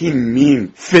cholkim mean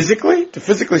physically? To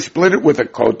physically split it with a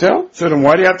kotel? So then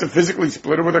why do you have to physically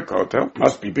split it with a kotel?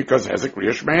 Must be because hezek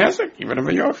riyah shmei hezek, even if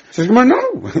a yoch. Says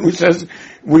no. Who says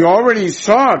we already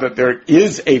saw that there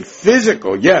is a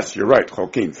physical? Yes, you're right,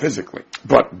 cholkim physically,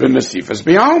 but b'nesifas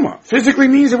b'alma. Physically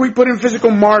means that we put in physical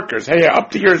markers. Hey,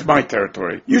 up to here is my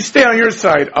territory. You stay on your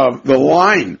side of the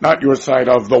line, not your side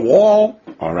of the wall.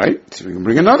 All right, so we can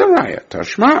bring another raya.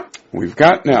 Tashma. We've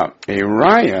got now a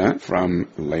raya from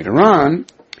later on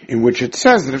in which it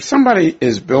says that if somebody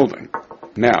is building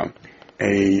now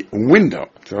a window,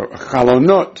 so a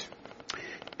chalonot,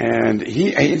 and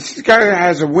this guy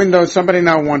has a window, somebody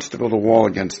now wants to build a wall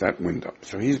against that window.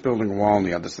 So he's building a wall on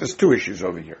the other side. There's two issues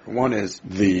over here. One is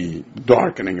the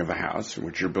darkening of a house, in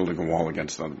which you're building a wall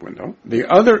against the window.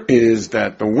 The other is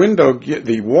that the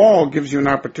wall gives you an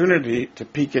opportunity to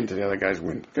peek into the other guy's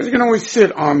window. Because you can always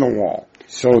sit on the wall.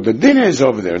 So the din is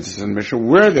over there, this is in the Mishnah,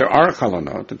 where there are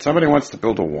chalonot, and somebody wants to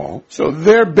build a wall. So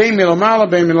there, bein milamala,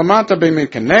 bein milamata, bein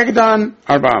milkenegdan,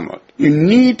 arba amot. You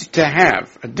need to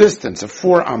have a distance of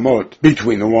 4 amot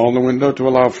between the wall and the window to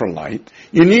allow for light.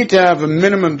 You need to have a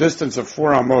minimum distance of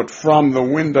 4 amot from the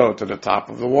window to the top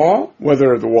of the wall,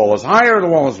 whether the wall is higher or the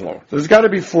wall is lower. So there's got to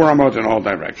be 4 amot in all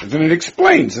directions. And it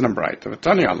explains in a bright of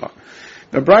Tani Allah.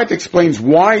 The Bright explains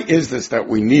why is this that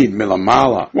we need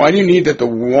milamala? Why do you need that the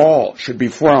wall should be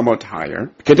 4 amot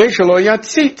higher? Kadei shelo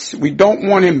yatzitz. We don't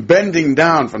want him bending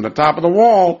down from the top of the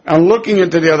wall and looking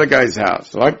into the other guy's house.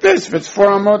 So like this, if it's 4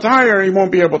 amot higher, he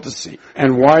won't be able to see.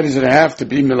 And why does it have to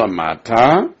be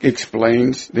milamata?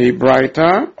 Explains the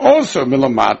Brighta. Also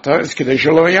milamata is kadei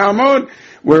shelo yamod.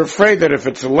 we're afraid that if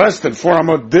it's less than 4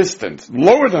 amot distance,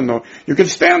 lower than the, you can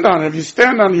stand on it. If you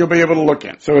stand on it, you'll be able to look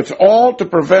in. So it's all to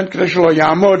prevent Kedei Shelo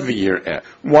Ya'amod V'yir'eh.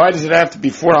 Why does it have to be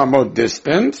 4 amot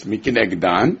distance?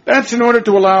 Mikinegdan. That's in order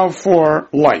to allow for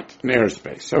light and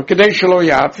airspace. So Kedei Shelo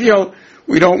Ya'afil,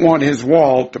 we don't want his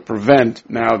wall to prevent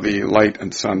now the light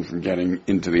and sun from getting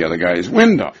into the other guy's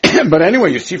window. But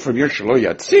anyway, you see from your Shelo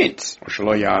Yatzitz, or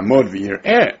Shelo Ya'amod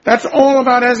V'yir'eh, that's all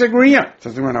about Ezekriya.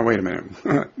 So now wait a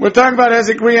minute. We're talking about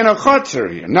Ezekriya and a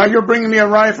Chotzer here. Now you're bringing me a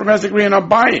raya from Ezekriya and a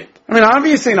Bayit. I mean,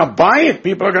 obviously in a Bayit,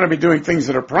 people are going to be doing things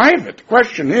that are private. The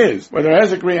question is whether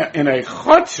Ezekriya in a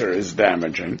Chotzer is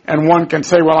damaging, and one can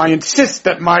say, well, I insist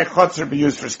that my Chotzer be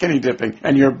used for skinny dipping,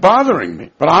 and you're bothering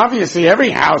me. But obviously every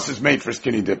house is made for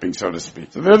skinny dipping, so to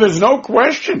speak. So there's no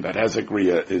question that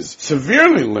Ezekriya is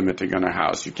severely limiting on a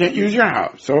house. You can't use your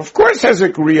house. So of course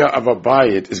Ezekriya of a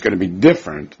Bayit is going to be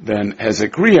different than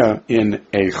Ezekriya in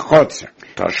a Chotzer.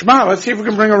 Tashma, let's see if we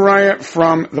can bring a raya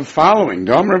from the following.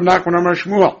 Dom Rav Nachman Amar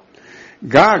Shmuel.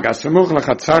 Gag asamuch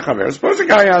lechatzar chaver. Suppose a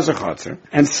guy has a chatzar,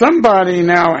 and somebody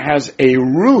now has a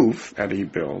roof that he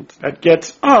built that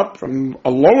gets up from a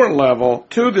lower level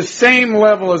to the same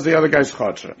level as the other guy's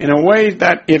chatzar, in a way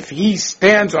that if he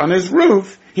stands on his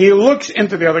roof, he looks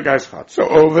into the other guy's hut. So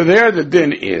over there, the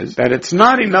din is that it's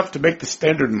not enough to make the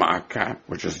standard ma'akah,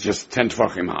 which is just 10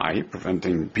 tvachim high,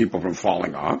 preventing people from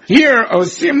falling off. Here,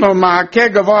 osim lo ma'akeh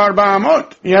gavar arba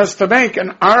amot. He has to make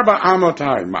an arba amot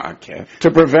high ma'akeh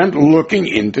to prevent looking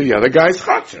into the other guy's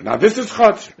chutzner. Now this is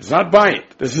chutzner. It's not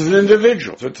bayit. This is an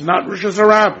individual. So it's not rishus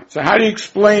harabim. So how do you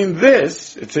explain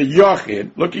this? It's a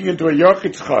yochid looking into a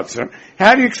yochid's chutzner.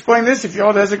 How do you explain this if you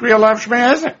hold Ezekriya lav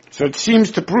shmei hezek? So it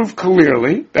seems to prove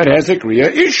clearly that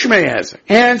Ezekriya is shmei hezek.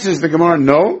 And says the Gemara,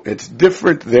 no, it's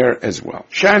different there as well.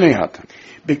 Shani hatan.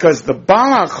 Because the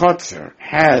Bala Chotzer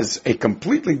has a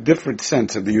completely different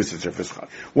sense of the usage of his chotzer.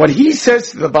 What he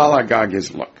says to the Bala Gag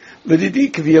is, look, my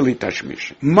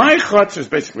chotzer is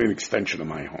basically an extension of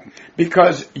my home.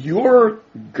 Because your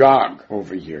gag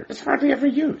over here is hardly ever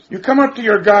used. You come up to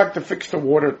your gag to fix the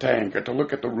water tank or to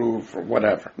look at the roof or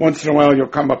whatever. Once in a while you'll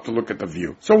come up to look at the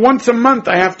view. So once a month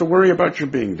I have to worry about you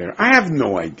being there. I have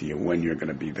no idea when you're going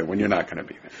to be there, when you're not going to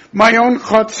be there. My own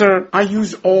chotzer I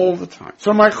use all the time.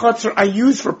 So my chotzer I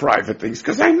use for private things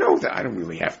because I know that I don't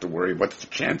really have to worry what's the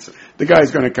chance the guy's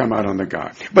going to come out on the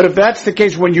gag. But if that's the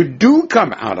case, when you do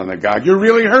come out on the gag, you're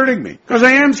really hurting me because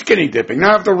I am skinny dipping. Now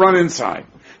I have to run inside.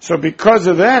 So because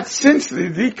of that, since the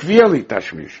kviyali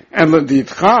tashmish and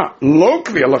l'ditcha lo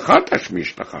kviyalacha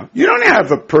tashmishtacha, you don't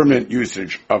have a permanent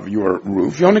usage of your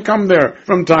roof. You only come there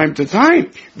from time to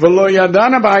time. V'lo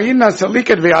yadana ba'ayina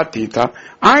saliket ve'atita.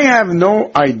 I have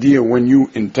no idea when you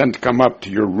intend to come up to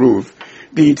your roof.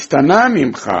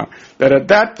 That at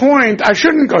that point I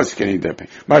shouldn't go skinny dipping.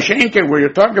 Masha'inke, where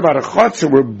you're talking about a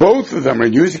chotzer where both of them are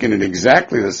using it in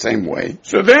exactly the same way,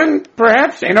 so then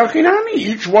perhaps enochinami,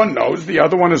 each one knows the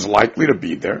other one is likely to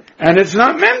be there, and it's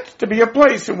not meant to be a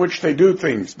place in which they do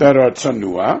things that are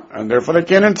tzanua, and therefore they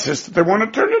can't insist that they want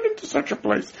to turn it into such a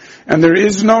place. And there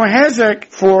is no hezek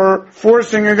for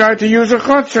forcing a guy to use a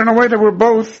chotzer in a way that we're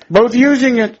both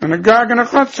using it, and a gag and a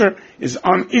chotzer is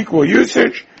unequal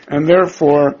usage. And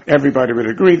therefore, everybody would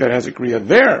agree that Ezekriya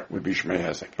there would be Shmei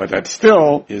Hezek. But that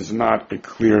still is not a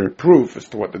clear proof as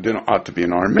to what the din ought to be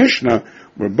in our Mishnah,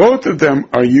 where both of them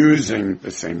are using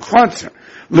the same chotzer.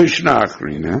 Lishna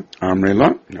Achrina,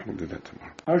 Amrila. No, we'll do that tomorrow.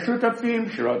 השותפים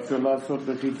שרצו לעשות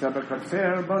לחיצה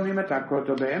בחצר בונים את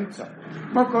הקוטו באמצע.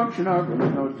 מקום שנהגו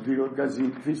לבנות גביעות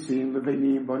גזים, כביסים,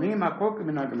 לבנים, בונים הכל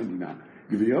כמנהג המדינה.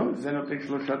 גביעות זה נותן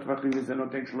 3 טווחים וזה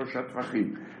נותן 3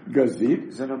 טווחים.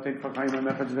 גזית זה נותן טווחיים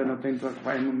ומחץ וזה נותן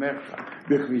טווחיים ומחץ.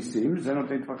 בכביסים זה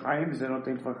נותן טווחיים וזה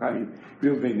נותן טווחיים.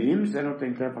 בלבנים זה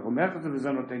נותן טפח ומחץ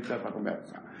וזה נותן טפח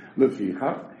ומחץ.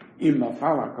 לפיכך, אם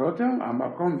נפל הכותל,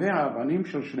 המקום והאבנים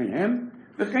של שניהם,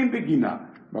 וכן בגינה.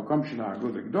 מקום שנהגו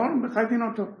לגדול, מחייבים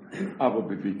אותו. אבל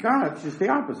בבקעה, it's the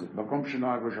opposite. מקום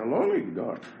שנהגו שלא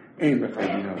לגדול, אין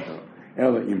מחייבים אותו.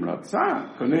 אלא אם רצה,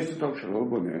 כונס אותו שלא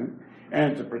בונה,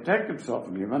 and to protect himself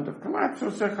in the event of collapse,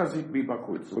 עושה חזית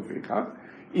מבחוץ. לפיכך,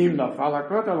 אם נפל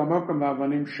הכותל, המקום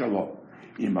והאבנים שלו.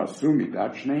 אם עשו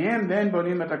מידת שניהם, then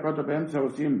בונים את הכותל באמצע,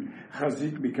 עושים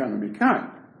חזית מכאן ומכאן.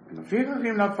 ולפיכך,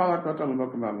 אם נפל הכותל,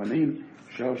 המקום והאבנים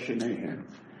של שניהם.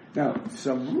 Now,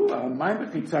 Savua, my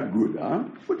Bechitza Guda,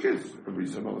 which is a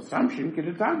reasonable assumption,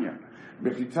 Kedetanya.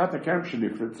 Bechitza Takem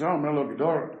Shenifritza, Merlo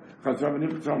Gedor, Chazav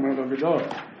Nifritza, Merlo Gedor,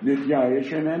 Nitya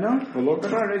Yeshenena, Velo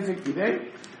Gedor Ezekideh,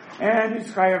 and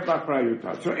it's Chayav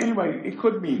Bachrayuta. So anyway, it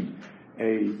could mean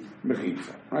a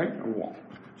Bechitza, right? A wall.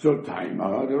 So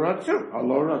Taima, the Ratsu,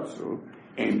 Alo Ratsu,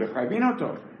 Ein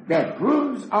Bechayvinoto. That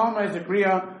proves Alma is a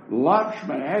Kriya, Lav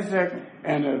Shema Hezek,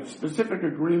 and a specific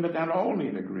agreement, and only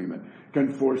an agreement,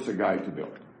 can force a guy to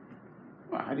build.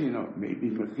 Well, how do you know? Maybe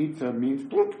Mechitza means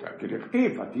Plukta,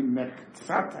 Kirechtiv, Atim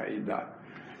Mechtzata Ida.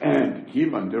 And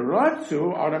Kivan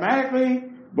Deratsu, automatically,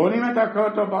 Bonim et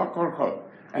HaKoto Bal Korchot.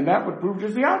 And that would prove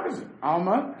just the opposite.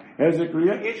 Alma has a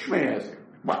Kriya, Ishmei Hezek.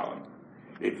 Well,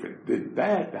 if it did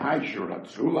that,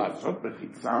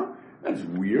 that's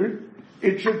weird.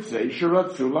 It should say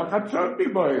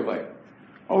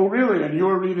oh, really? And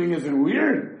your reading isn't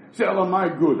weird? Say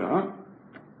Elamai Guda.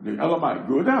 The Elamai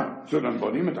Guda. So then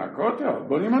Bonim et HaKotel.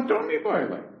 Bonim Atomi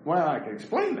Boile. Well, I can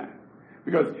explain that.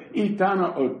 Because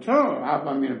Itana Oto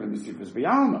Havamina B'Nisifas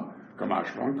B'Alma.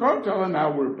 Kamashvan Kotel. And now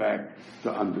we're back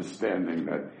to understanding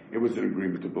that it was an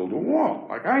agreement to build a wall,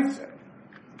 like I said.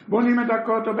 Bonim et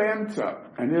HaKotel Be'emtza.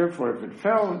 And therefore, if it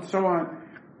fell and so on,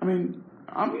 I mean,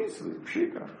 obviously,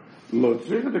 Pshita. Yes,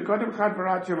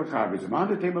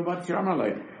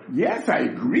 I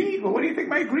agree, but what do you think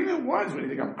my agreement was? What do you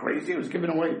think, I'm crazy? I was giving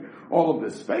away all of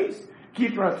this space. So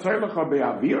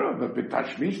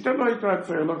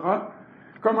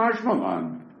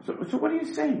what are you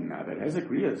saying now? That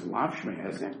Hezekiah is Lav Shmei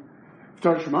Hezek?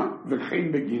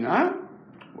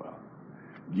 Well,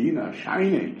 Gina,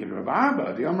 Shaine, Kid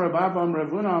Rababa, the Rababa,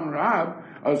 Ravuna, Rab,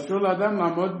 Asul Adam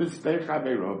Lamod B'Stei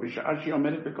Chaveiro, B'Sha'ashi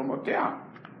Omedet B'Komotea.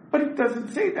 But it doesn't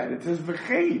say that. It says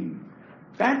v'chein.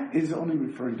 That is only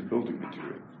referring to building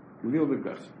materials. Reveal the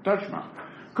gus. Tashma.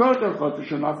 Kotel chotu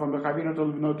shenafam b'chavinoto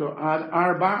l'vnoto ad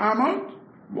arba amot.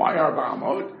 Why arba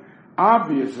amot?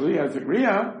 Obviously, as a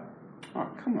griya. Oh,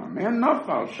 come on, man.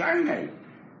 Nafal, shayne.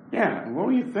 Yeah, what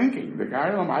were you thinking? The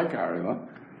garila, my garila.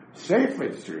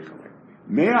 Safely tzrichale.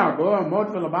 Me'arbo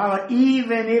amot v'labala,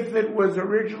 even if it was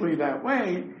originally that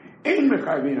way, ein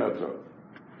b'chavinoto.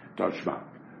 Tashma.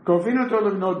 What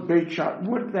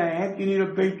the heck you need a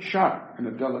beit shot and a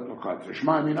delit l'chatzer?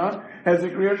 Shema Minah has a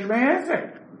kriya Shmei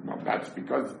Hezek. Well, that's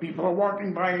because people are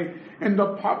walking by in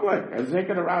the public. Hezek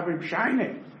and a rabbi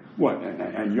shining. What?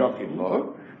 And Yochid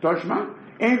lo? Toshma?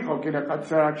 Ein chokin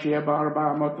ha-chatzer ha-chieh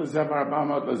ba-arba amot l'zeh ba-arba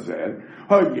amot l'zeh.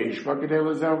 Ha-yesh ba-kedei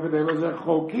l'zeh v'kedei l'zeh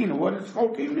chokin. What does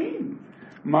chokin mean?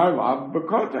 My love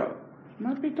b'kotel.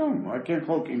 Not bitom. Why can't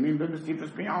chokin mean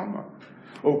b'nestifas b'yalma?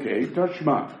 Okay,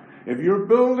 Toshma. If you're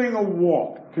building a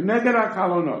wall, Keneged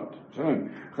HaChalonot,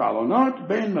 Chalonot,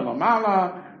 Bein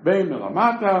Milamala, Bein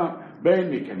Milamata,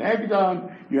 Bein Mikenegdan,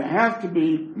 you have to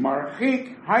be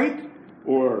marchik, height,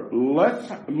 or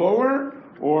lower,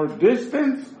 or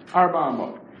distance, Arba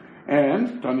Amot.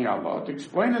 And, Tani Allah, to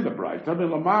explain in the Braita,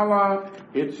 Milamala,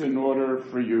 it's in order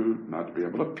for you not to be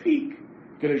able to peek.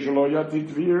 Kedei shelo yatzit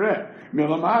v'yireh.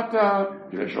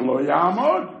 Milamata, Kedei shelo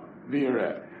ya'amod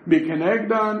v'yireh.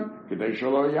 Mikenegdan, Kedei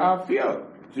shelo ya'afil.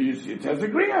 So you see, it says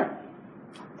agriya.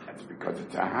 That's because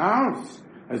it's a house.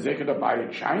 As they could buy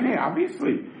a China,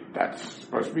 obviously. That's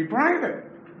supposed to be private.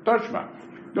 Toshma.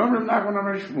 Don't remember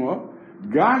Nachman Shmuel.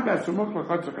 Gag asumuch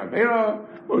l'chotz ha'kavera,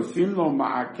 osim lo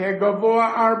ma'akeh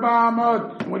gavoa arba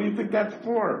amot. What do you think that's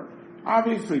for?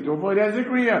 Obviously, to avoid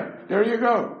Ezekriya. There you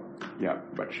go. Yeah,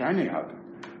 but Shiny out.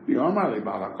 The Omar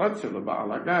le'balachotz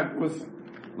le'balagad was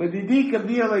ledidi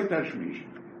kavia le'tashmish.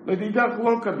 Ledidach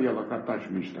lo kavia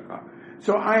le'tashmish taka.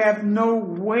 So I have no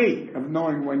way of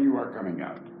knowing when you are coming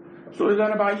out. So is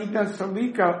that about ita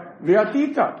salika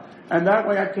viatita? And that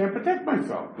way I can't protect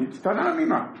myself. It's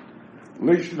tanamima.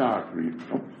 Lishna read.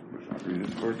 Oh, read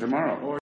this for tomorrow.